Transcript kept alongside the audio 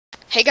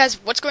Hey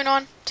guys, what's going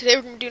on? Today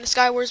we're going to be doing a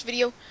Skywars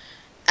video,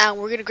 and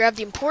we're going to grab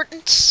the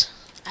importance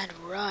and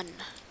run.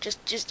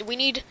 We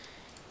need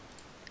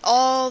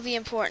all the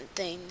important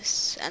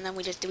things, and then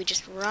we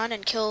just run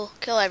and kill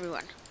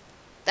everyone.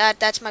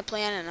 That's my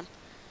plan, and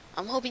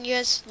I'm hoping you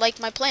guys like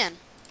my plan,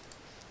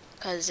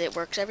 cause it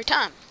works every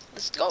time.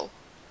 Let's go.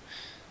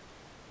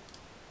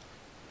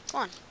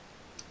 Come on.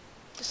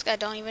 This guy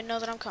don't even know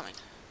that I'm coming.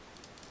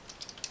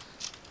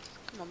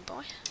 Come on,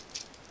 boy.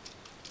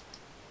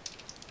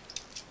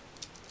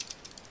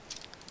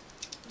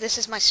 This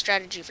is my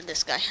strategy for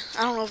this guy.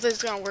 I don't know if this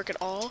is gonna work at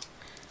all.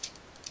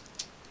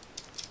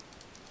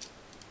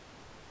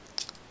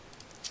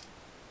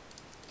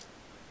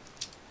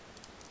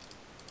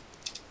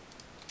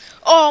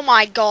 Oh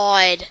my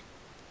god!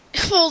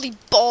 Holy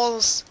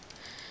balls!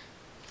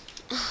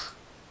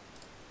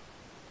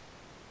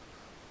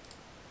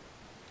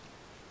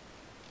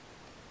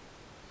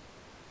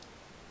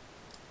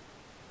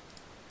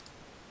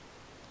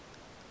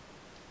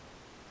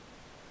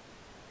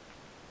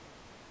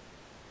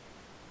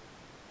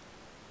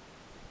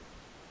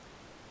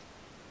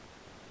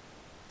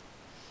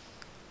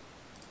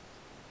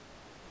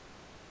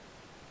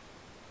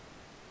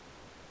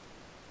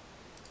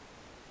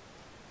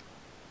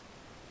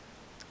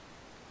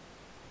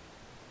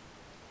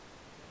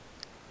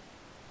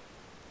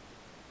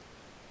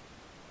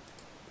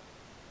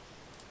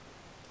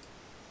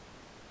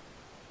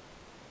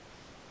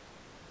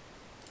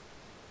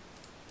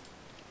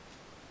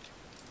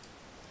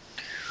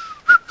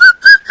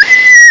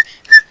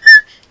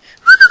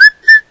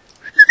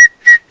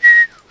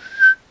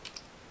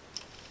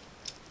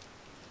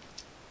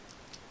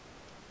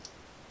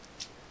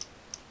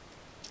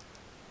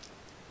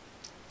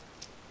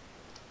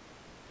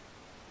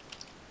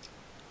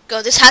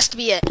 Go, this has to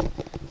be it.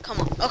 Come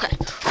on, okay.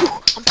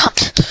 I'm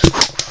pumped.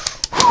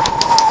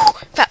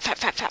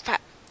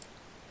 Fat.